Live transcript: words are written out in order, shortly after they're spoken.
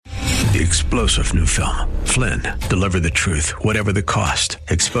The explosive new film, Flynn, deliver the truth, whatever the cost,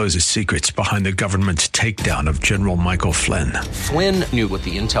 exposes secrets behind the government's takedown of General Michael Flynn. Flynn knew what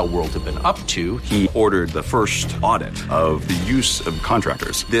the intel world had been up to. He ordered the first audit of the use of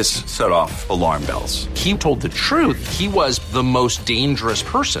contractors. This set off alarm bells. He told the truth. He was the most dangerous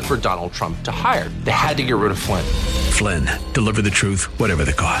person for Donald Trump to hire. They had to get rid of Flynn. Flynn, deliver the truth, whatever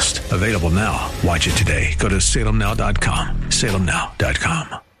the cost. Available now. Watch it today. Go to salemnow.com.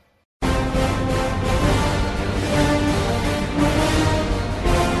 salemnow.com.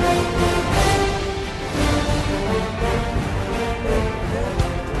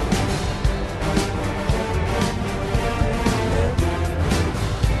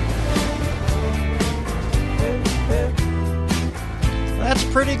 That's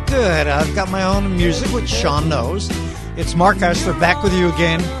pretty good. I've got my own music, which Sean knows. It's Mark Eisler back with you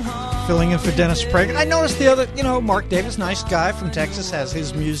again, filling in for Dennis Prager. I noticed the other, Mark Davis, nice guy from Texas, has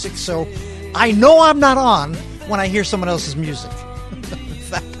his music, so I know I'm not on when I hear someone else's music. In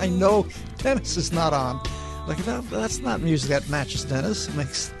fact, I know Dennis is not on. Like, that's not music that matches Dennis. It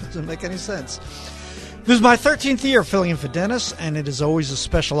doesn't make any sense. This is my 13th year filling in for Dennis, and it is always a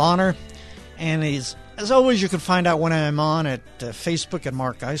special honor. And as always, you can find out when I'm on at Facebook at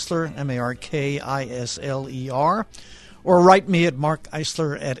Mark Eisler, MarkIsler, or write me at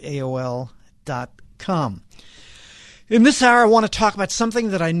markeisler@aol.com. In this hour, I want to talk about something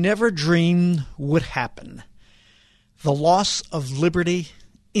that I never dreamed would happen: the loss of liberty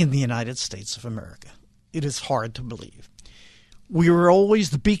in the United States of America. It is hard to believe. We were always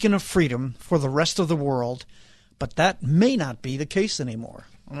the beacon of freedom for the rest of the world, but that may not be the case anymore.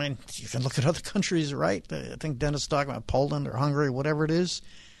 I mean, you can look at other countries, right? I think Dennis talked about Poland or Hungary, whatever it is.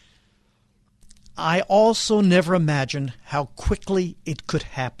 I also never imagined how quickly it could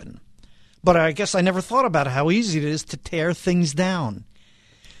happen. But I guess I never thought about how easy it is to tear things down.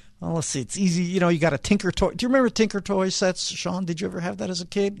 Well, let's see. It's easy. You got a Tinker Toy. Do you remember Tinker Toy sets, Sean? Did you ever have that as a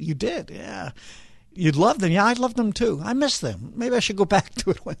kid? You did, yeah. You'd love them. Yeah, I loved them too. I miss them. Maybe I should go back to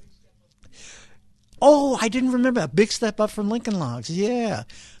it. Oh, I didn't remember. A Big Step Up from Lincoln Logs. Yeah.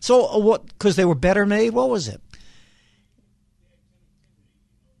 So what? Because they were better made? What was it?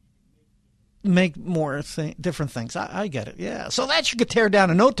 Make more different things. I get it. Yeah. So that you could tear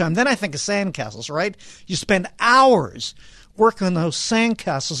down in no time. Then I think of sandcastles, right? You spend hours working on those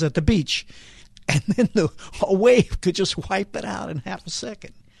sandcastles at the beach, and then a wave could just wipe it out in half a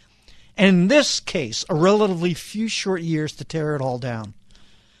second. And in this case, a relatively few short years to tear it all down.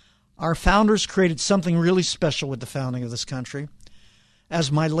 Our founders created something really special with the founding of this country.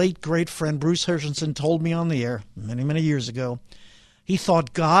 As my late great friend Bruce Hershenson told me on the air many, many years ago, he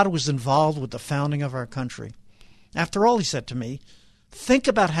thought God was involved with the founding of our country. After all, he said to me, think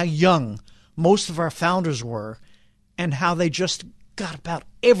about how young most of our founders were and how they just got about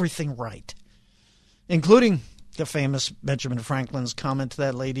everything right, including the famous Benjamin Franklin's comment to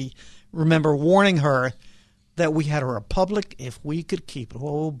that lady, remember warning her that we had a republic if we could keep it.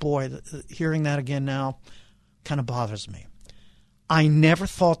 Oh, boy, hearing that again now kind of bothers me. I never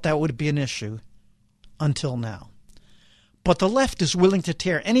thought that would be an issue until now. But the left is willing to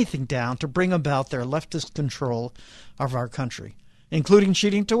tear anything down to bring about their leftist control of our country, including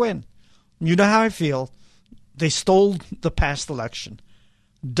cheating to win. You know how I feel. They stole the past election.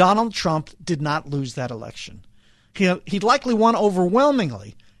 Donald Trump did not lose that election. He likely won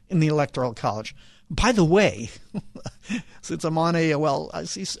overwhelmingly in the Electoral College. By the way, since I'm on AOL,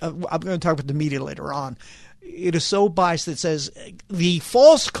 I'm going to talk about the media later on. It is so biased that it says the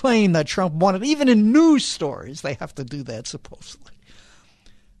false claim that Trump won it, even in news stories, they have to do that supposedly.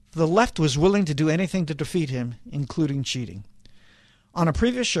 The left was willing to do anything to defeat him, including cheating. On a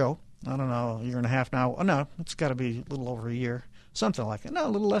previous show, I don't know, a year and a half now. Oh, no, it's got to be a little over a year. Something like that. No, a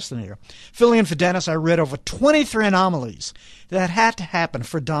little less than a year. Filling in for Dennis, I read over 23 anomalies that had to happen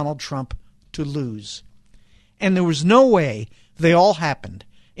for Donald Trump to lose. And there was no way they all happened,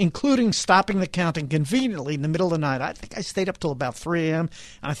 including stopping the counting conveniently in the middle of the night. I think I stayed up till about 3 a.m.,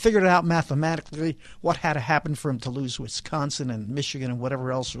 and I figured out mathematically what had to happen for him to lose Wisconsin and Michigan and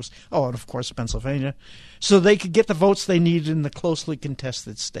whatever else was. Oh, and of course Pennsylvania. So they could get the votes they needed in the closely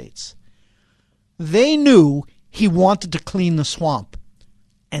contested states. They knew he wanted to clean the swamp,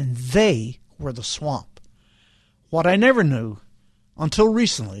 and they were the swamp. What I never knew until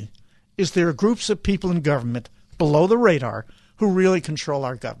recently is there are groups of people in government below the radar who really control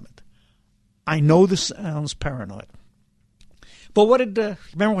our government. I know this sounds paranoid. But what did,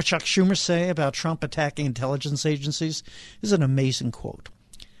 remember what Chuck Schumer say about Trump attacking intelligence agencies? This is an amazing quote.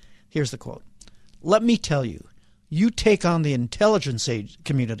 Here's the quote. Let me tell you, you take on the intelligence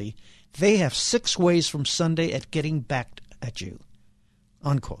community, they have 6 ways from Sunday at getting back at you.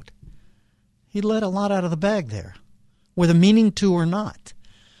 Unquote. He let a lot out of the bag there, whether meaning to or not.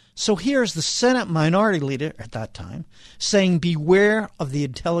 So here's the Senate minority leader at that time saying, beware of the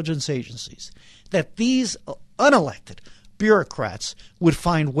intelligence agencies, that these unelected bureaucrats would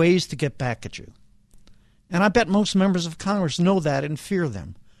find ways to get back at you. And I bet most members of Congress know that and fear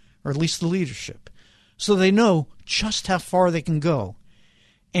them, or at least the leadership, so they know just how far they can go.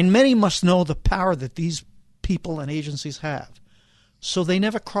 And many must know the power that these people and agencies have, so they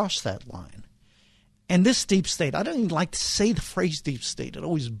never cross that line. And this deep state, I don't even like to say the phrase deep state, it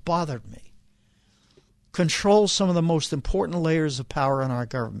always bothered me, controls some of the most important layers of power in our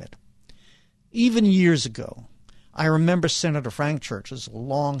government. Even years ago, I remember Senator Frank Church, a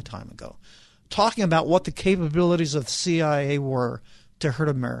long time ago, talking about what the capabilities of the CIA were to hurt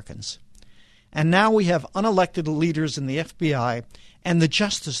Americans. And now we have unelected leaders in the FBI and the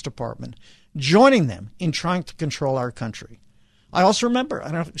Justice Department joining them in trying to control our country. I also remember,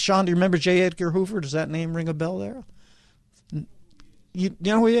 I don't know, Sean, do you remember J. Edgar Hoover? Does that name ring a bell there? You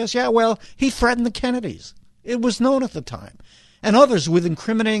know who he is? Yeah, well, he threatened the Kennedys. It was known at the time. And others with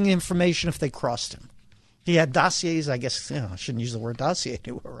incriminating information if they crossed him. He had dossiers, I guess, I shouldn't use the word dossier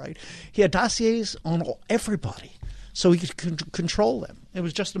anymore, right? He had dossiers on everybody so he could control them. It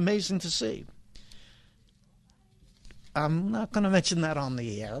was just amazing to see. I'm not going to mention that on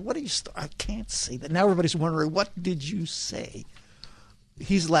the air. What do you? I can't say that. Now everybody's wondering, what did you say?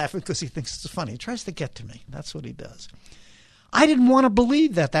 He's laughing because he thinks it's funny. He tries to get to me. That's what he does. I didn't want to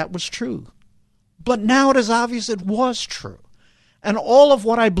believe that was true. But now it is obvious it was true. And all of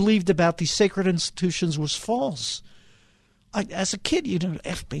what I believed about these sacred institutions was false. As a kid, you know,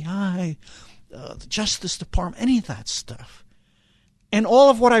 FBI, the Justice Department, any of that stuff. And all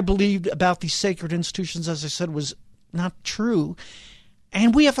of what I believed about these sacred institutions, as I said, was not true.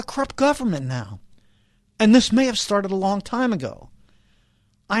 And we have a corrupt government now. And this may have started a long time ago.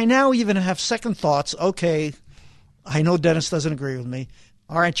 I now even have second thoughts. Okay, I know Dennis doesn't agree with me.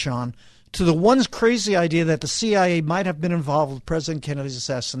 All right, Sean. To the one crazy idea that the CIA might have been involved with President Kennedy's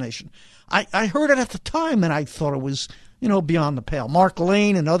assassination. I heard it at the time, and I thought it was, beyond the pale. Mark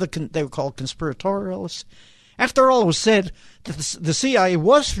Lane and other, they were called conspiratorialists. After all was said, the CIA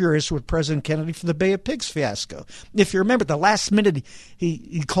was furious with President Kennedy for the Bay of Pigs fiasco. If you remember, the last minute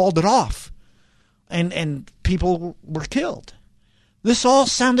he called it off, and people were killed. This all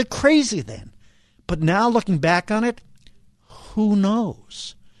sounded crazy then. But now looking back on it, who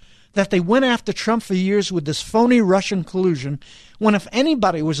knows? That they went after Trump for years with this phony Russian collusion, when if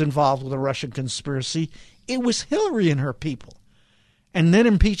anybody was involved with a Russian conspiracy, it was Hillary and her people. And then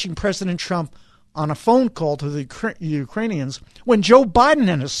impeaching President Trump on a phone call to the Ukrainians, when Joe Biden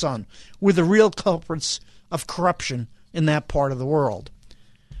and his son were the real culprits of corruption in that part of the world.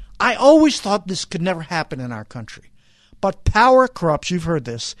 I always thought this could never happen in our country. But power corrupts, you've heard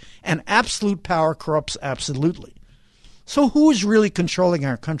this, and absolute power corrupts absolutely. So who is really controlling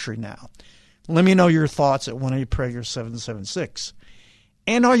our country now? Let me know your thoughts at 1-800-PRAYER-776.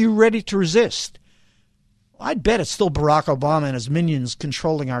 And are you ready to resist? I'd bet it's still Barack Obama and his minions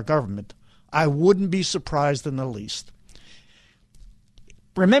controlling our government. I wouldn't be surprised in the least.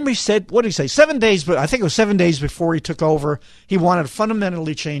 Remember he said, what did he say? 7 days, but I think it was 7 days before he took over, he wanted to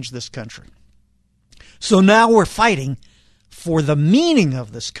fundamentally change this country. So now we're fighting for the meaning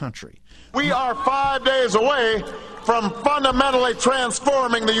of this country. We are 5 days away from fundamentally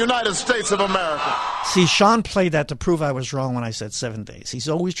transforming the United States of America. See, Sean played that to prove I was wrong when I said 7 days. He's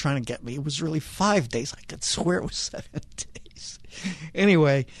always trying to get me. It was really 5 days. I could swear it was 7 days.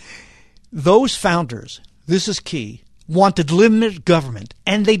 Anyway, those founders, this is key, wanted limited government,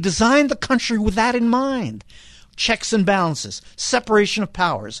 and they designed the country with that in mind. Checks and balances, separation of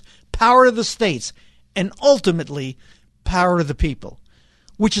powers, power to the states, and ultimately power to the people,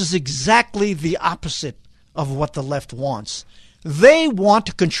 which is exactly the opposite of what the left wants. They want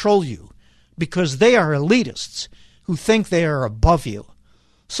to control you because they are elitists who think they are above you.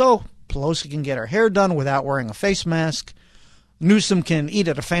 So Pelosi can get her hair done without wearing a face mask. Newsom can eat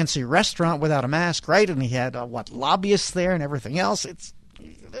at a fancy restaurant without a mask, right? And he had, lobbyists there and everything else.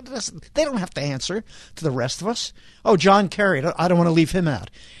 They don't have to answer to the rest of us. Oh, John Kerry, I don't want to leave him out.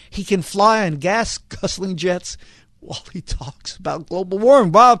 He can fly on gas-guzzling jets while he talks about global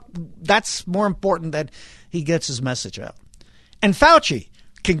warming. Well, that's more important that he gets his message out. And Fauci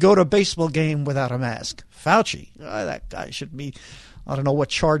can go to a baseball game without a mask. Fauci, that guy should be, I don't know what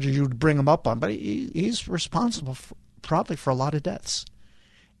charges you'd bring him up on, but he's responsible probably for a lot of deaths.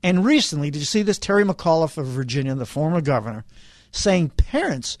 And recently, did you see this? Terry McAuliffe of Virginia, the former governor, saying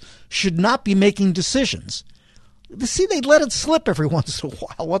parents should not be making decisions. See, they let it slip every once in a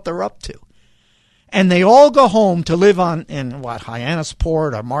while what they're up to. And they all go home to live in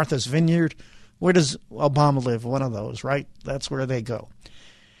Hyannisport or Martha's Vineyard Where does Obama live? One of those, right? That's where they go.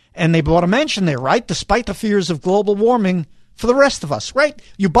 And they bought a mansion there, right? Despite the fears of global warming for the rest of us, right?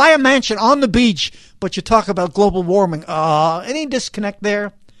 You buy a mansion on the beach, but you talk about global warming. Any disconnect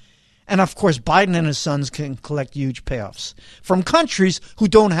there? And, of course, Biden and his sons can collect huge payoffs from countries who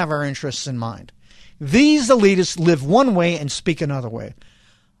don't have our interests in mind. These elitists live one way and speak another way.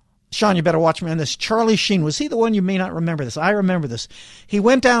 Sean, you better watch me on this. Charlie Sheen, was he the one? You may not remember this. I remember this. He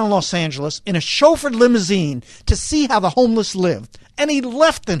went down in Los Angeles in a chauffeured limousine to see how the homeless lived. And he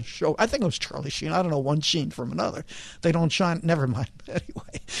left in show. I think it was Charlie Sheen. I don't know one Sheen from another. They don't shine. Never mind.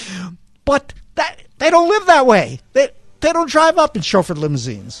 Anyway. But they don't live that way. They don't drive up in chauffeured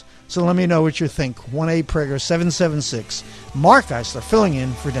limousines. So let me know what you think. 1-800-PRAGER 776. Mark Eisler filling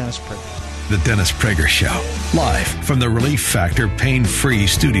in for Dennis Prager. The Dennis Prager Show, live from the Relief Factor Pain-Free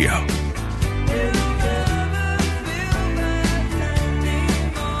Studio.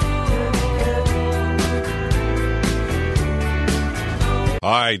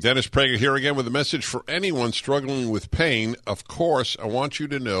 Hi, Dennis Prager here again with a message for anyone struggling with pain. Of course, I want you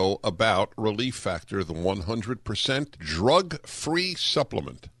to know about Relief Factor, the 100% drug-free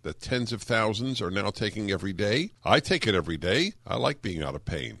supplement that tens of thousands are now taking every day. I take it every day. I like being out of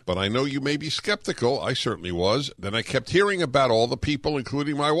pain. But I know you may be skeptical. I certainly was. Then I kept hearing about all the people,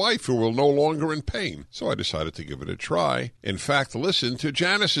 including my wife, who were no longer in pain. So I decided to give it a try. In fact, listen to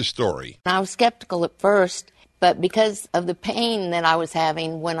Janice's story. I was skeptical at first. But because of the pain that I was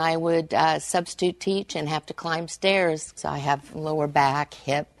having when I would substitute teach and have to climb stairs, so I have lower back,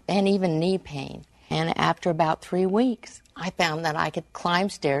 hip, and even knee pain. And after about 3 weeks, I found that I could climb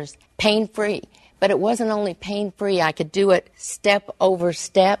stairs pain-free. But it wasn't only pain-free, I could do it step over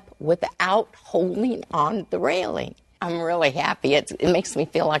step without holding on the railing. I'm really happy. It makes me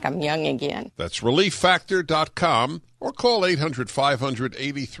feel like I'm young again. That's ReliefFactor.com or call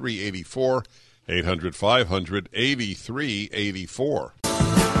 800-500-8384. 800-500-8384.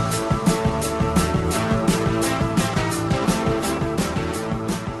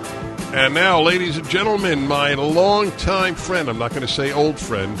 And now, ladies and gentlemen, my longtime friend, I'm not going to say old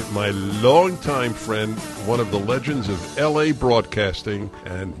friend, my longtime friend, one of the legends of L.A. broadcasting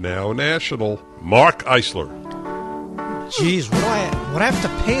and now national, Mark Eisler. Geez, would I have to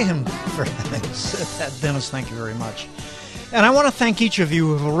pay him for that? Dennis, thank you very much. And I want to thank each of you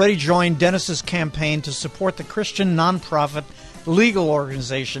who have already joined Dennis's campaign to support the Christian nonprofit legal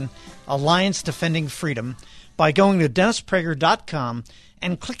organization Alliance Defending Freedom by going to DennisPrager.com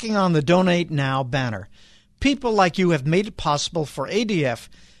and clicking on the Donate Now banner. People like you have made it possible for ADF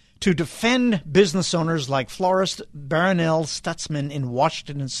to defend business owners like florist Barronelle Stutzman in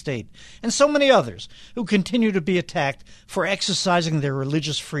Washington State and so many others who continue to be attacked for exercising their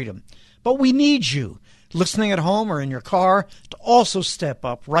religious freedom. But we need you, listening at home or in your car, to also step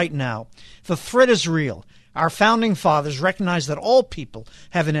up right now. The threat is real. Our founding fathers recognized that all people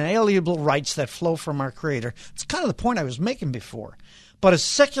have inalienable rights that flow from our Creator. It's kind of the point I was making before. But as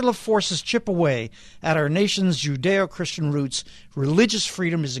secular forces chip away at our nation's Judeo-Christian roots, religious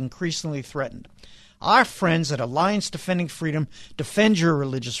freedom is increasingly threatened. Our friends at Alliance Defending Freedom defend your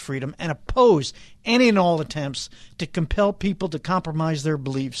religious freedom and oppose any and all attempts to compel people to compromise their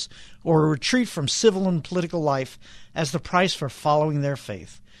beliefs or retreat from civil and political life as the price for following their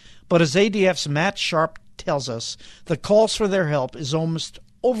faith. But as ADF's Matt Sharp tells us, the calls for their help is almost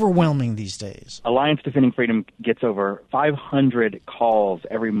overwhelming these days. Alliance Defending Freedom gets over 500 calls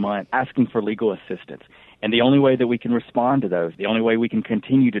every month asking for legal assistance. And the only way that we can respond to those, the only way we can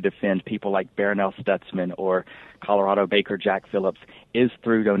continue to defend people like Barronelle Stutzman or Colorado Baker Jack Phillips is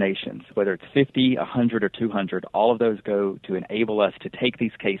through donations. Whether it's 50, 100, or 200, all of those go to enable us to take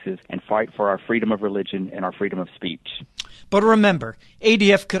these cases and fight for our freedom of religion and our freedom of speech. But remember,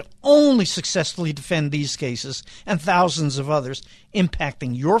 ADF could only successfully defend these cases and thousands of others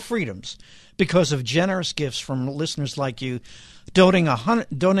impacting your freedoms because of generous gifts from listeners like you donating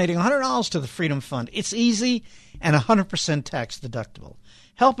 $100 to the Freedom Fund. It's easy and 100% tax deductible.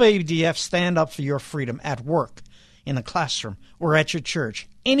 Help ADF stand up for your freedom at work, in the classroom, or at your church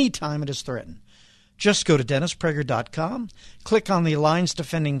anytime it is threatened. Just go to DennisPrager.com, click on the Alliance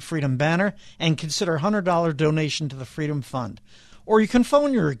Defending Freedom banner, and consider a $100 donation to the Freedom Fund. Or you can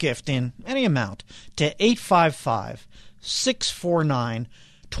phone your gift in any amount to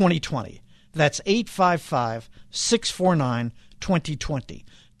 855-649-2020. That's 855-649-2020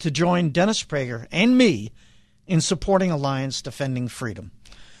 to join Dennis Prager and me in supporting Alliance Defending Freedom.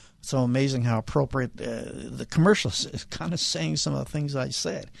 So amazing how appropriate the commercial is kind of saying some of the things I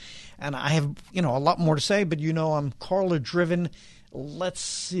said. And I have, a lot more to say, but I'm caller driven. Let's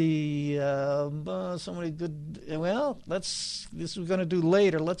see, somebody good. Well, this we're going to do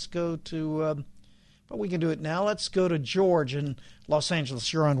later. Let's go to but we can do it now. Let's go to George in Los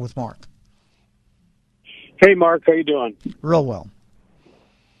Angeles. You're on with Mark. Hey, Mark, how you doing? Real well.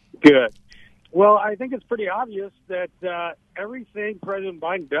 Good. Well, I think it's pretty obvious that everything President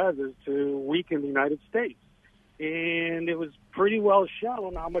Biden does is to weaken the United States. And it was pretty well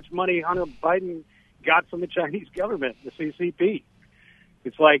shown how much money Hunter Biden got from the Chinese government, the CCP.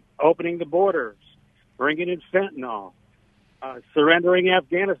 It's like opening the borders, bringing in fentanyl, surrendering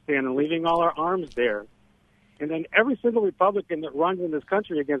Afghanistan and leaving all our arms there. And then every single Republican that runs in this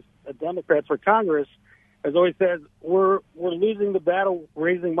country against a Democrat for Congress has always said, we're losing the battle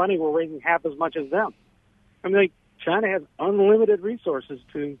raising money, we're raising half as much as them. I mean, like, China has unlimited resources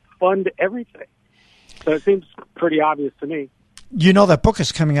to fund everything. So it seems pretty obvious to me. You know, that book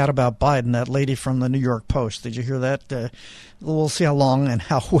is coming out about Biden, that lady from the New York Post. Did you hear that? We'll see how long and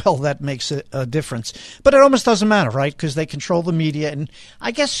how well that makes a difference. But it almost doesn't matter, right? Because they control the media. And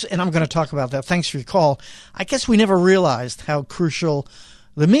I guess, and I'm going to talk about that, thanks for your call, I guess we never realized how crucial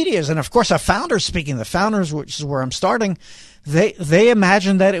the media is. And, of course, our founders, speaking of the founders, which is where I'm starting, they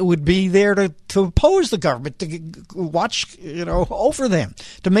imagined that it would be there to oppose the government, to watch, over them,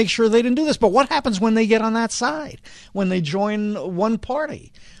 to make sure they didn't do this. But what happens when they get on that side, when they join one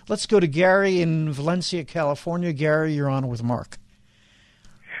party? Let's go to Gary in Valencia, California. Gary, you're on with Mark.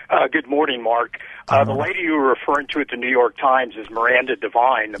 Good morning, Mark. The lady you were referring to at the New York Times is Miranda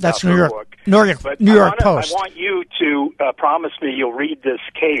Devine. That's New York. Book. New York Post. I want you to promise me you'll read this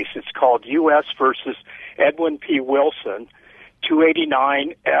case. It's called U.S. versus Edwin P. Wilson,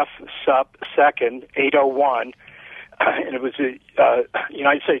 289 F. Sup. 2nd, 801. And it was a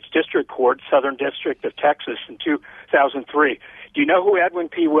United States District Court, Southern District of Texas in 2003. Do you know who Edwin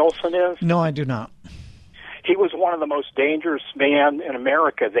P. Wilson is? No, I do not. He was one of the most dangerous men in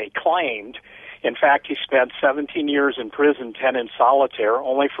America, they claimed. In fact, he spent 17 years in prison, 10 in solitaire,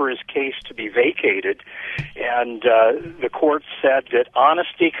 only for his case to be vacated. And the court said that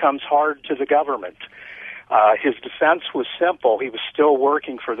honesty comes hard to the government. His defense was simple. He was still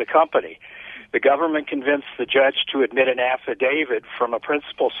working for the company. The government convinced the judge to admit an affidavit from a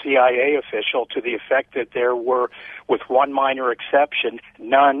principal CIA official to the effect that there were, with one minor exception,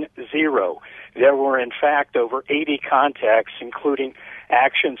 none, zero. There were, in fact, over 80 contacts, including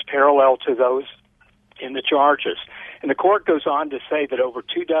actions parallel to those in the charges. And the court goes on to say that over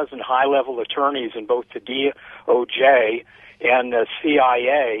 24 high-level attorneys in both the DOJ and the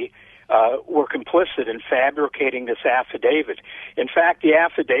CIA were complicit in fabricating this affidavit. In fact, the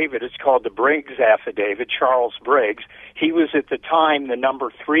affidavit is called the Briggs Affidavit, Charles Briggs. He was at the time the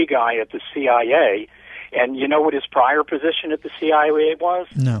number 3 guy at the CIA. And you know what his prior position at the CIA was?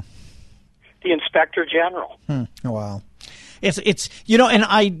 No. The Inspector General. Wow. It's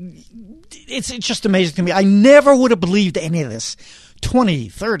just amazing to me. I never would have believed any of this 20,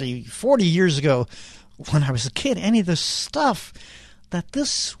 30, 40 years ago when I was a kid, any of this stuff, that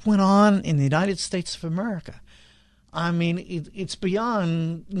this went on in the United States of America. I mean, it's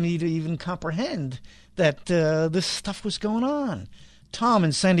beyond me to even comprehend that this stuff was going on. Tom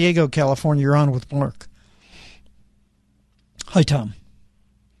in San Diego, California, you're on with Mark. Hi, Tom.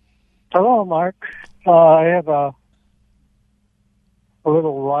 Hello, Mark. I have a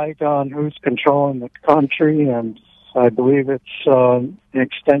little light on who's controlling the country, and I believe it's an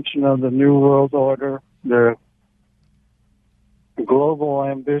extension of the New World Order. They're global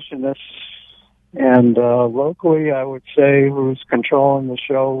ambitionists, and locally, I would say who's controlling the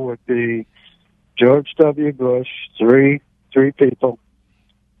show would be George W. Bush. Three people.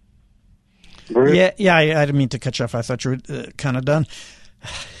 Bruce? Yeah. I didn't mean to cut you off. I thought you were kind of done.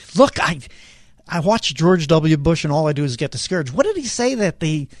 Look, I watch George W. Bush, and all I do is get discouraged. What did he say, that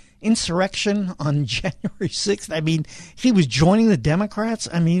the insurrection on January 6th, I mean, he was joining the Democrats?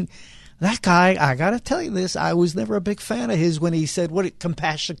 I mean, that guy, I got to tell you this, I was never a big fan of his when he said,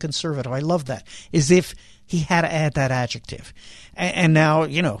 compassionate conservative. I love that. As if he had to add that adjective. And now,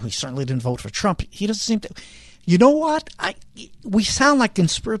 he certainly didn't vote for Trump. He doesn't seem to. You know what? We sound like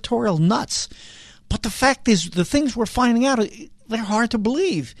conspiratorial nuts. But the fact is, the things we're finding out, they're hard to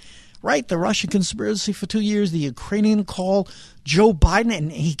believe. Right? The Russian conspiracy for 2 years, the Ukrainian call, Joe Biden,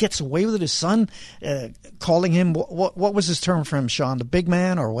 and he gets away with it, his son, calling him, what was his term for him, Sean? The big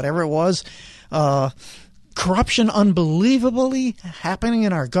man or whatever it was. Corruption unbelievably happening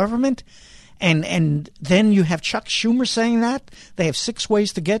in our government. And then you have Chuck Schumer saying that. They have 6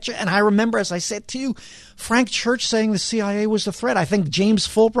 ways to get you. And I remember, as I said to you, Frank Church saying the CIA was the threat. I think James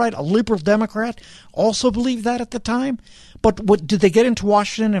Fulbright, a liberal Democrat, also believed that at the time. But did they get into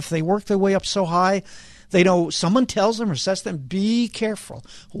Washington if they worked their way up so high They know someone tells them or says to them, be careful,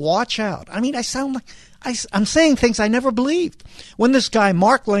 watch out. I mean, I sound like I'm saying things I never believed. When this guy,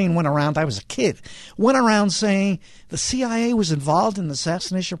 Mark Lane, went around, I was a kid, went around saying the CIA was involved in the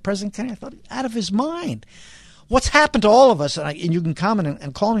assassination of President Kennedy, I thought, out of his mind. What's happened to all of us, and you can comment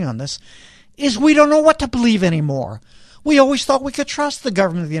and call me on this, is we don't know what to believe anymore. We always thought we could trust the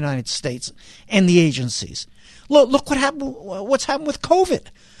government of the United States and the agencies. Look what happened. What's happened with COVID.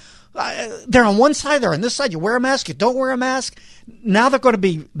 They're on one side, they're on this side. You wear a mask, you don't wear a mask. Now they're going to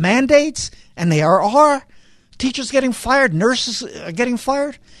be mandates, and they are. Teachers getting fired, nurses getting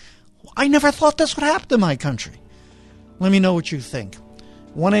fired. I never thought this would happen to my country. Let me know what you think.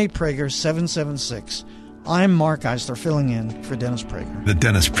 1-8-Prager-776. I'm Mark Eisler, filling in for Dennis Prager. The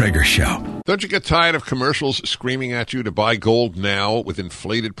Dennis Prager Show. Don't you get tired of commercials screaming at you to buy gold now with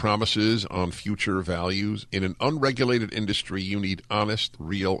inflated promises on future values? In an unregulated industry, you need honest,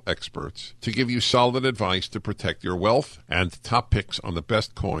 real experts to give you solid advice to protect your wealth and top picks on the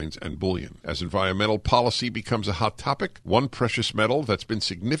best coins and bullion. As environmental policy becomes a hot topic, one precious metal that's been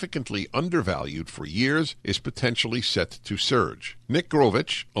significantly undervalued for years is potentially set to surge. Nick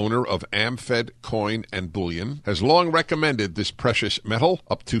Grovich, owner of AmFed Coin and Bullion, has long recommended this precious metal.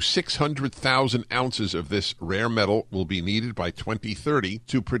 Up to 600,000 ounces of this rare metal will be needed by 2030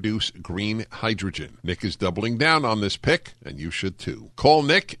 to produce green hydrogen. Nick is doubling down on this pick, and you should too. Call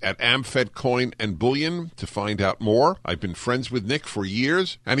Nick at AmFed Coin and Bullion to find out more. I've been friends with Nick for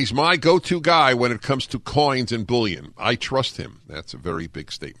years, and he's my go-to guy when it comes to coins and bullion. I trust him. That's a very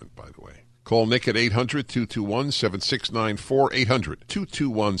big statement, by the way. Call Nick at 800-221-7694,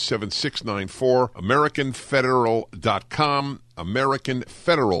 800-221-7694, AmericanFederal.com,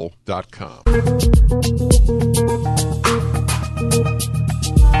 AmericanFederal.com.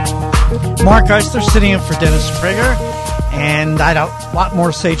 Mark Eisler sitting in for Dennis Prager, and I got a lot more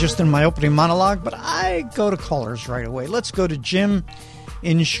to say just in my opening monologue, but I go to callers right away. Let's go to Jim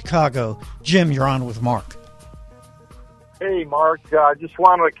in Chicago. Jim, you're on with Mark. Hey, Mark, just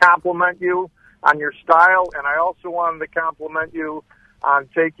wanted to compliment you on your style, and I also wanted to compliment you on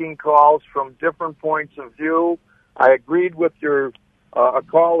taking calls from different points of view. I agreed with your a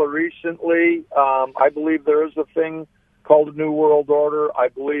caller recently. I believe there is a thing called a New World Order. I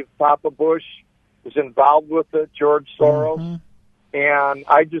believe Papa Bush is involved with it, George Soros. Mm-hmm. And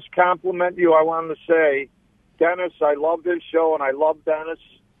I just compliment you. I wanted to say, Dennis, I love his show, and I love Dennis,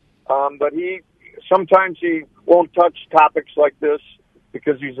 but sometimes he won't touch topics like this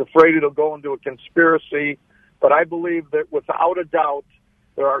because he's afraid it'll go into a conspiracy. But I believe that without a doubt,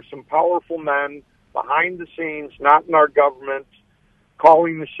 there are some powerful men behind the scenes, not in our government,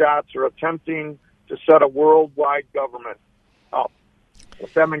 calling the shots or attempting to set a worldwide government up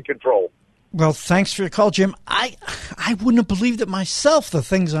with them in control. Well, thanks for your call, Jim. I wouldn't have believed it myself, the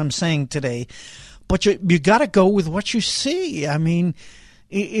things I'm saying today. But you got to go with what you see. I mean,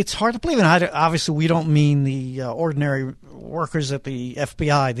 it's hard to believe. And obviously, we don't mean the ordinary workers at the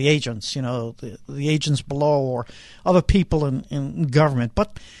FBI, the agents, the agents below or other people in government.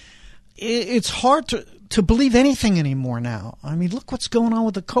 But it's hard to believe anything anymore now. I mean, look what's going on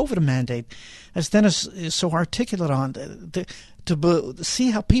with the COVID mandate, as Dennis is so articulate on, to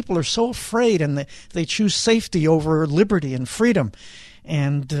see how people are so afraid and they choose safety over liberty and freedom.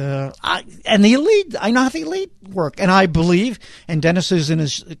 And the elite, I know how the elite work, and I believe, and Dennis isn't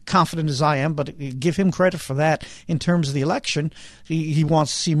as confident as I am, but give him credit for that in terms of the election. He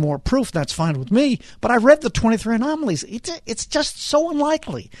wants to see more proof. That's fine with me. But I read the 23 anomalies. It's just so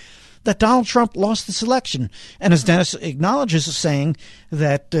unlikely that Donald Trump lost this election. And as Dennis acknowledges, saying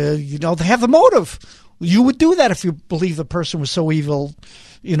that they have the motive. You would do that if you believe the person was so evil,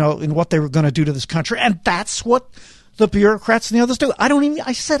 in what they were going to do to this country, and that's what the bureaucrats and the others do. I don't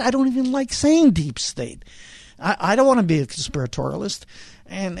even like saying deep state. I don't want to be a conspiratorialist.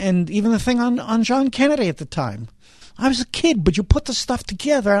 And even the thing on John Kennedy at the time. I was a kid, but you put the stuff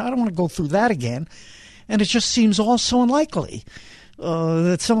together. I don't want to go through that again. And it just seems all so unlikely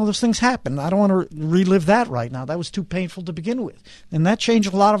that some of those things happen. I don't want to relive that right now. That was too painful to begin with. And that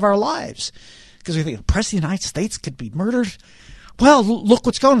changed a lot of our lives. Because we think the President of the United States could be murdered. Well, look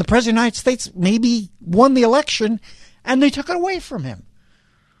what's going on. The President of the United States maybe won the election, and they took it away from him.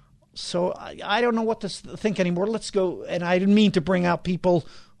 So I don't know what to think anymore. Let's go. And I didn't mean to bring out people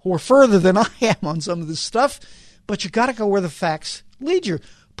who are further than I am on some of this stuff, but you got to go where the facts lead you.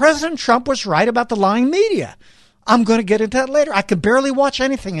 President Trump was right about the lying media. I'm going to get into that later. I can barely watch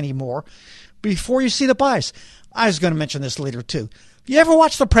anything anymore before you see the bias. I was going to mention this later, too. You ever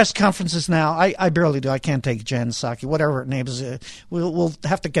watch the press conferences now? I barely do. I can't take Jen Psaki, whatever her name is. We'll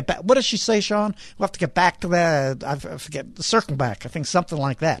have to get back. What does she say, Sean? We'll have to get back to that. I forget. Circle back. I think something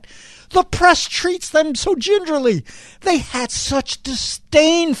like that. The press treats them so gingerly. They had such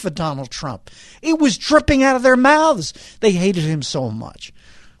disdain for Donald Trump. It was dripping out of their mouths. They hated him so much.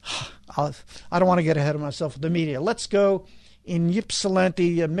 I don't want to get ahead of myself with the media. Let's go in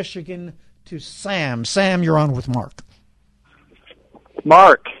Ypsilanti, Michigan, to Sam. Sam, you're on with Mark.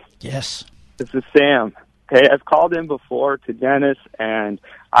 Mark. Yes. This is Sam. Okay, I've called in before to Dennis, and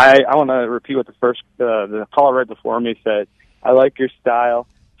I want to repeat what the caller right before me said. I like your style.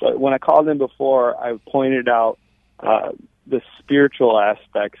 But when I called in before, I pointed out the spiritual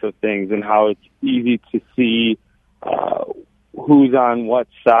aspects of things and how it's easy to see who's on what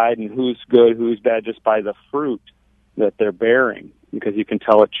side and who's good, who's bad, just by the fruit that they're bearing, because you can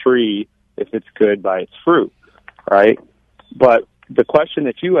tell a tree if it's good by its fruit, right? But the question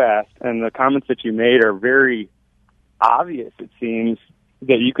that you asked and the comments that you made are very obvious, it seems,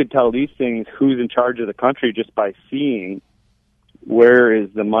 that you could tell these things who's in charge of the country just by seeing where is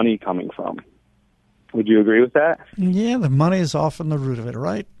the money coming from. Would you agree with that? Yeah, the money is often the root of it,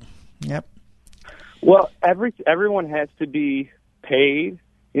 right? Yep. Well, everyone has to be paid,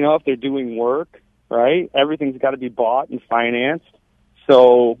 if they're doing work, right? Everything's got to be bought and financed.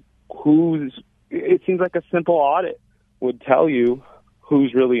 So it seems like a simple audit would tell you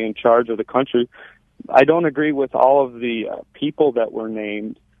who's really in charge of the country. I don't agree with all of the people that were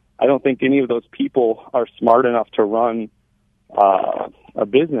named. I don't think any of those people are smart enough to run a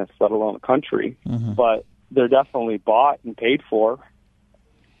business, let alone a country. Mm-hmm. But they're definitely bought and paid for.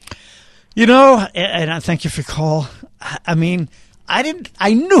 And I thank you for your call. I mean, I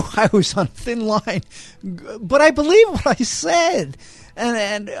knew I was on a thin line, but I believe what I said.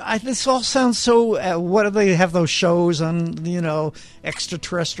 And this all sounds so, what do they have those shows on,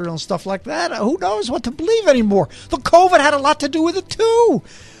 extraterrestrial and stuff like that? Who knows what to believe anymore? The COVID had a lot to do with it, too.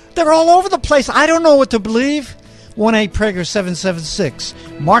 They're all over the place. I don't know what to believe.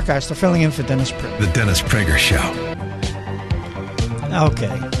 1-8-PRAGER-776. Mark Eisler filling in for Dennis Prager. The Dennis Prager Show.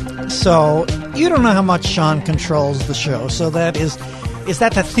 Okay. So, you don't know how much Sean controls the show. So that is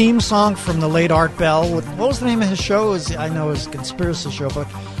that the theme song from the late Art Bell? What was the name of his show? I know it was a conspiracy show, but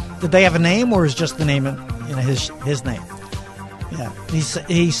did they have a name, or is just the name his name? Yeah.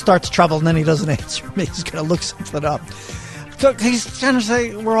 He starts trouble and then he doesn't answer me. He's going to look something up. So he's trying to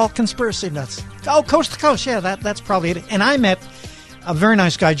say we're all conspiracy nuts. Oh, Coast to Coast. Yeah, that's probably it. And I met a very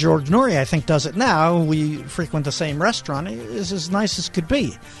nice guy, George Noory, I think does it now. We frequent the same restaurant. He is as nice as could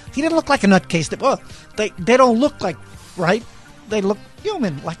be. He didn't look like a nutcase. They don't look like, right? They look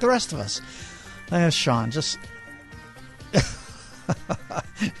human like the rest of us. There's Sean. Just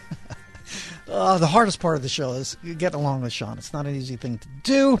the hardest part of the show is getting along with Sean. It's not an easy thing to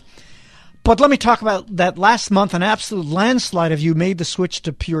do. But let me talk about that. Last month, an absolute landslide of you made the switch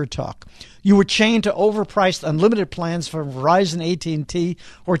to Pure Talk. You were chained to overpriced unlimited plans from Verizon, AT&T,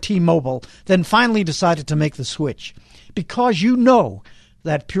 or T-Mobile, then finally decided to make the switch. Because you know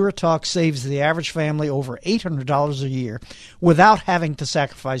that Pure Talk saves the average family over $800 a year without having to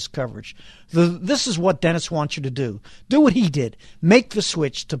sacrifice coverage. This is what Dennis wants you to do. Do what he did. Make the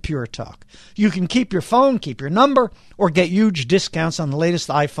switch to Pure Talk. You can keep your phone, keep your number, or get huge discounts on the latest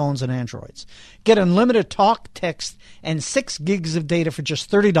iPhones and Androids. Get unlimited talk, text, and 6 gigs of data for just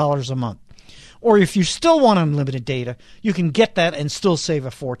 $30 a month. Or if you still want unlimited data, you can get that and still save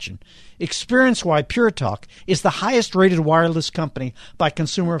a fortune. Experience why Pure Talk is the highest-rated wireless company by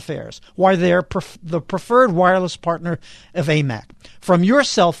Consumer Affairs, why they're the preferred wireless partner of AMAC. From your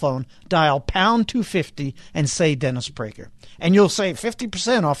cell phone, dial pound 250 and say Dennis Prager, and you'll save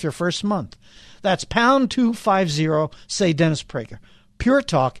 50% off your first month. That's pound 250, say Dennis Prager. Pure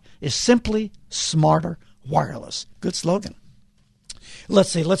Talk is simply smarter wireless. Good slogan. Let's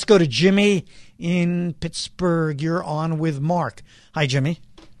see. Let's go to Jimmy in Pittsburgh. You're on with Mark. Hi, Jimmy.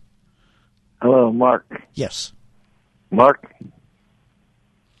 Hello, Mark. Yes. Mark?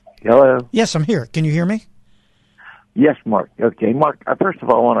 Hello? Yes, I'm here. Can you hear me? Yes, Mark. Okay, Mark, first of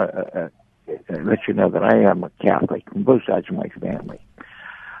all, I want to let you know that I am a Catholic from both sides of my family.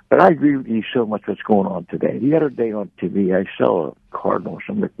 But I agree with you so much what's going on today. The other day on TV, I saw a cardinal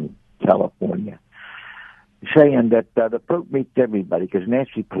somewhere from California saying that the Pope meets everybody because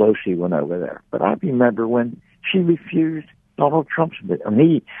Nancy Pelosi went over there. But I remember when she refused Donald Trump's visit.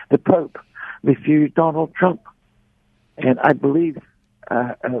 The Pope refused Donald Trump. And I believe,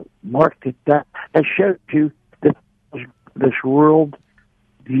 Mark, that showed you this world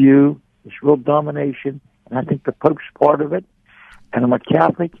view, this world domination, and I think the Pope's part of it. And I'm a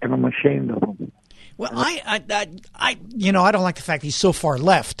Catholic, and I'm ashamed of him. Well, I don't like the fact he's so far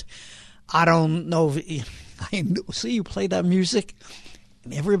left. I don't know if I see you play that music,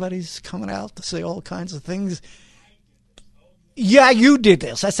 and everybody's coming out to say all kinds of things. Yeah, you did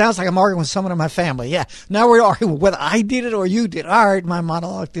this. That sounds like I'm arguing with someone in my family. Yeah, now we're arguing whether I did it or you did. All right, my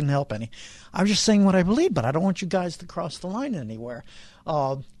monologue didn't help any. I'm just saying what I believe, but I don't want you guys to cross the line anywhere.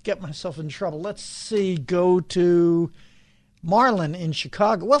 Get myself in trouble. Let's see. Go to Marlon in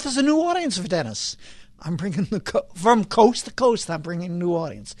Chicago. Well, there's a new audience for Dennis. I'm bringing from coast to coast. I'm bringing a new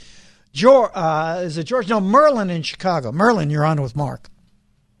audience. Is it George? No, Merlin in Chicago. Merlin, you're on with Mark.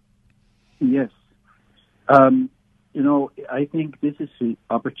 Yes. I think this is an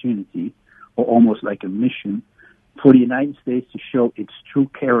opportunity, or almost like a mission, for the United States to show its true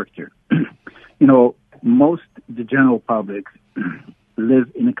character. Most the general public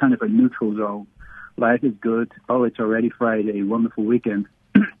live in a kind of a neutral zone. Life is good. Oh, it's already Friday. Wonderful weekend.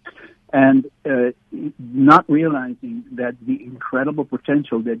 And not realizing that the incredible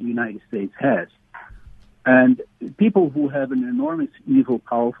potential that the United States has. And people who have an enormous, evil,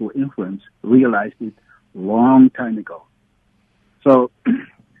 powerful influence realized it long time ago. So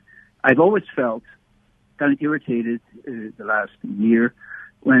I've always felt kind of irritated the last year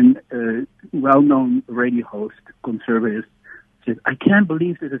when well-known radio host, conservatives, said, I can't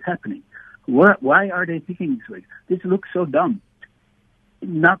believe this is happening. Why are they thinking this way? This looks so dumb.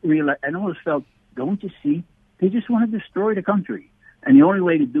 Not realize, I always felt, don't you see? They just want to destroy the country. And the only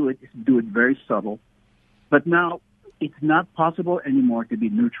way to do it is to do it very subtle. But now it's not possible anymore to be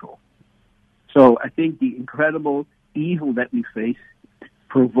neutral. So I think the incredible evil that we face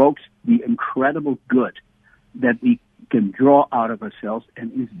provokes the incredible good that we can draw out of ourselves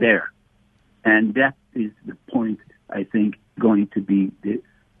and is there. And that is the point, I think, going to be the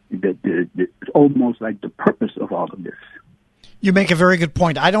almost like the purpose of all of this. You make a very good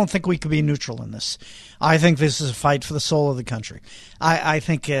point. I don't think we could be neutral in this. I think this is a fight for the soul of the country. I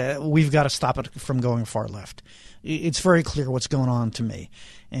think we've got to stop it from going far left. It's very clear what's going on to me.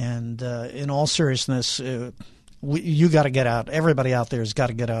 And in all seriousness, you got to get out. Everybody out there has got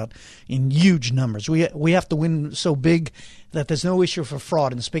to get out in huge numbers. We have to win so big that there's no issue for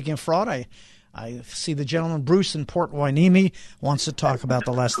fraud. And speaking of fraud, I see the gentleman, Bruce in Port Hueneme, wants to talk about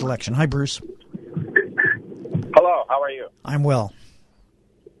the last election. Hi, Bruce. Hello, how are you? I'm well.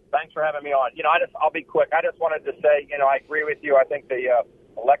 Thanks for having me on. I'll be quick. I just wanted to say, I agree with you. I think the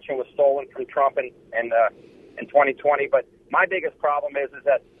election was stolen from Trump in 2020. But my biggest problem is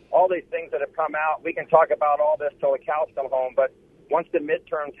that all these things that have come out, we can talk about all this till the cows come home. But once the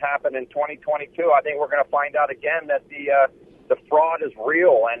midterms happen in 2022, I think we're going to find out again that the fraud is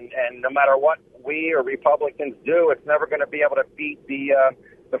real. And no matter what we or Republicans do, it's never going to be able to beat the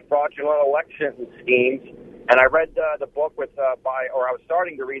fraudulent election schemes. And I read the book I was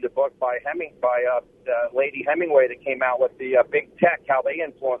starting to read the book by Lady Hemingway that came out with the big tech, how they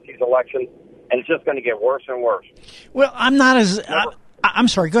influence these elections, and it's just going to get worse and worse. Well, I'm not as I'm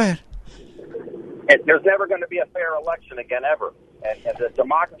sorry. Go ahead. There's never going to be a fair election again, ever, and the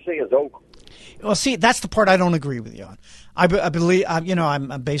democracy is over. Well, see, that's the part I don't agree with you on. I believe,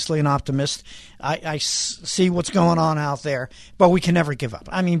 I'm basically an optimist. I see what's going on out there, but we can never give up.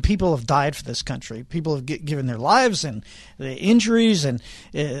 I mean, people have died for this country. People have given their lives and the injuries and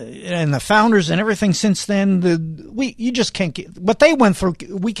the founders and everything since then. You just can't get what they went through.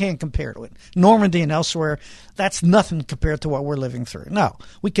 We can't compare to it. Normandy and elsewhere, that's nothing compared to what we're living through. No,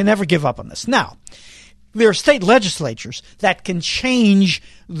 we can never give up on this. Now, there are state legislatures that can change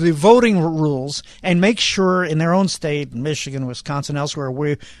the voting rules and make sure in their own state, Michigan, Wisconsin, elsewhere,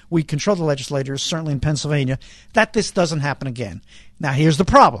 where we control the legislators, certainly in Pennsylvania, that this doesn't happen again. Now, here's the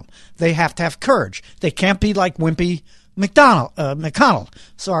problem. They have to have courage. They can't be like wimpy McConnell.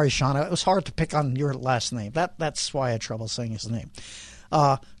 Sorry, Shauna. It was hard to pick on your last name. That's why I had trouble saying his name.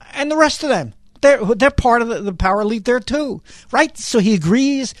 And the rest of them. They're part of the power elite there too, right? So he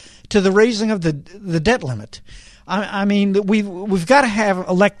agrees to the raising of the debt limit. I mean, we've got to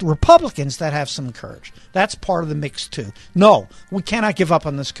elect Republicans that have some courage. That's part of the mix too. No, we cannot give up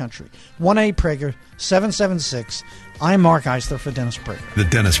on this country. 1-8 Prager 776. I'm Mark Eisler for Dennis Prager. The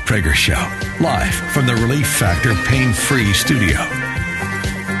Dennis Prager Show, live from the Relief Factor Pain-Free Studio.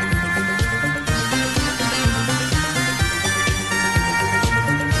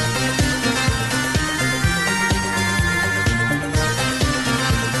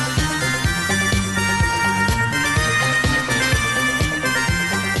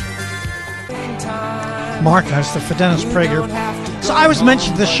 Mark Eisler for Dennis Prager. So I was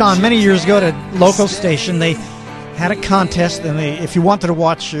mentioning this, Sean, many years ago at a local station. They had a contest, and if you wanted to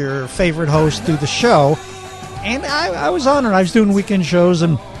watch your favorite host do the show, and I was honored. I was doing weekend shows,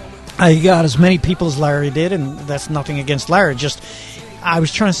 and I got as many people as Larry did, and that's nothing against Larry. Just, I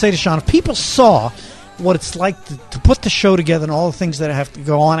was trying to say to Sean, if people saw what it's like to put the show together and all the things that have to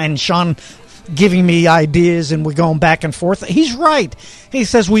go on, and Sean giving me ideas and we're going back and forth. He's right. He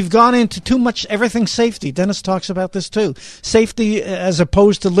says we've gone into too much everything safety. Dennis talks about this too. Safety as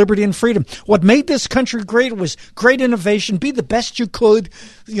opposed to liberty and freedom. What made this country great was great innovation. Be the best you could.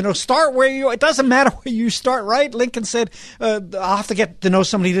 Start where you. It doesn't matter where you start, right? Lincoln said, "I'll have to get to know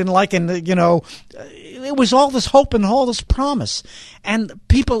somebody he didn't like," and it was all this hope and all this promise. And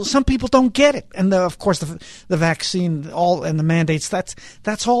some people don't get it. And of course, the vaccine, and the mandates.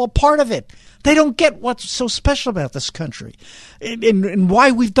 That's all a part of it. They don't get what's so special about this country and why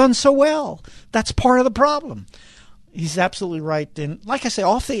we've done so well. That's part of the problem. He's absolutely right. And like I say,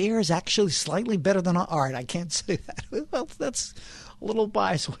 off the air is actually slightly better than all right. I can't say that. Well, that's a little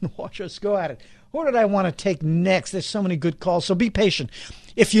biased when watch us go at it. Who did I want to take next? There's so many good calls, so be patient.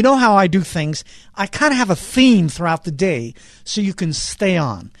 If you know how I do things, I kind of have a theme throughout the day so you can stay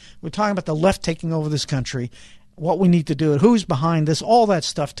on. We're talking about the left taking over this country, what we need to do, who's behind this, all that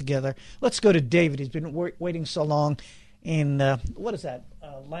stuff together. Let's go to David. He's been waiting so long in, what is that,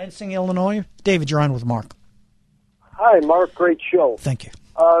 Lansing, Illinois? David, you're on with Mark. Hi, Mark. Great show. Thank you.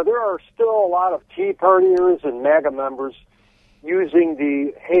 There are still a lot of Tea Partiers and MAGA members using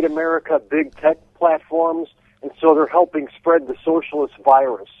the Hate America big tech platforms, and so they're helping spread the socialist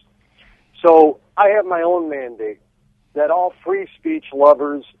virus. So I have my own mandate that all free speech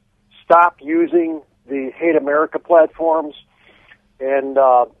lovers stop using the Hate America platforms, and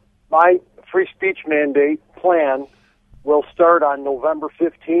my free speech mandate plan will start on November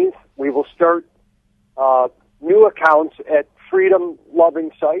 15th. We will start new accounts at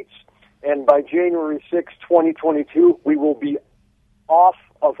freedom-loving sites, and by January 6, 2022, we will be off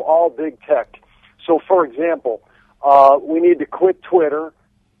of all big tech. So, for example, we need to quit Twitter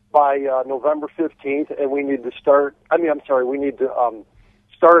by November 15th, and we need to start, we need to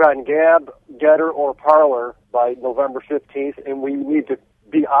start on Gab, Getter, or Parler by November 15th, and we need to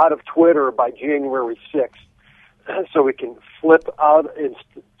be out of Twitter by January 6th, so we can flip out and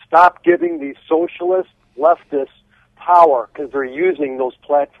stop giving these socialist leftists power, because they're using those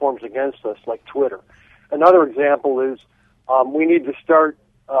platforms against us, like Twitter. Another example is we need to start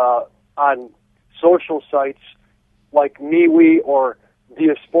on social sites like MeWe or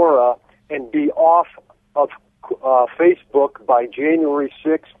Diaspora and be off of Facebook by January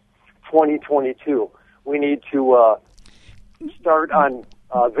 6, 2022. We need to start on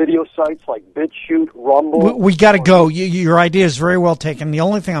video sites like BitChute, Rumble. We got to go. Your idea is very well taken. The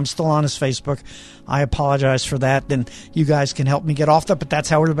only thing I'm still on is Facebook. I apologize for that. Then you guys can help me get off that, but that's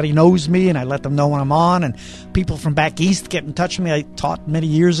how everybody knows me, and I let them know when I'm on, and people from back east get in touch with me. I taught many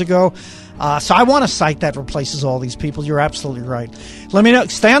years ago. So I want a site that replaces all these people. You're absolutely right. Let me know.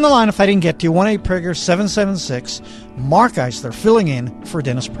 Stay on the line if I didn't get to you. 1-800-Prager-776. Mark Eisler filling in for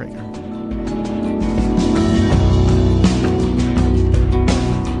Dennis Prager.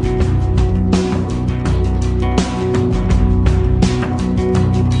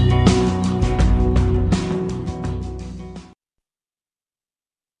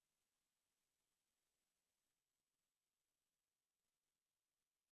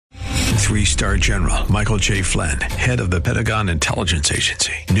 Three-star General Michael J. Flynn, head of the Pentagon Intelligence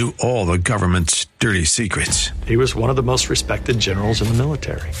Agency, knew all the government's dirty secrets. He was one of the most respected generals in the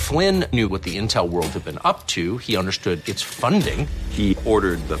military. Flynn knew what the intel world had been up to. He understood its funding. He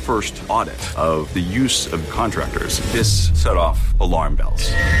ordered the first audit of the use of contractors. This set off alarm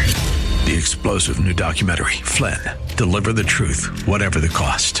bells. The explosive new documentary, Flynn, Deliver the Truth, Whatever the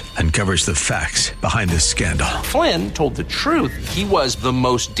Cost, uncovers the facts behind this scandal. Flynn told the truth. He was the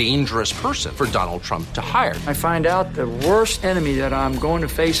most dangerous person for Donald Trump to hire. I find out the worst enemy that I'm going to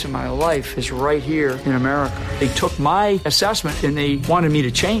face in my life is right here in America. They took my assessment and they wanted me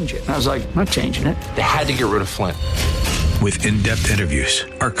to change it. And I was like, I'm not changing it. They had to get rid of Flynn. With in-depth interviews,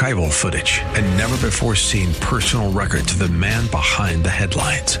 archival footage, and never-before-seen personal records of the man behind the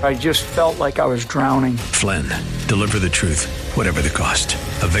headlines. I just felt like I was drowning. Flynn, Deliver the Truth, Whatever the Cost.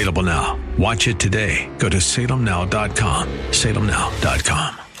 Available now. Watch it today. Go to salemnow.com.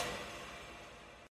 salemnow.com.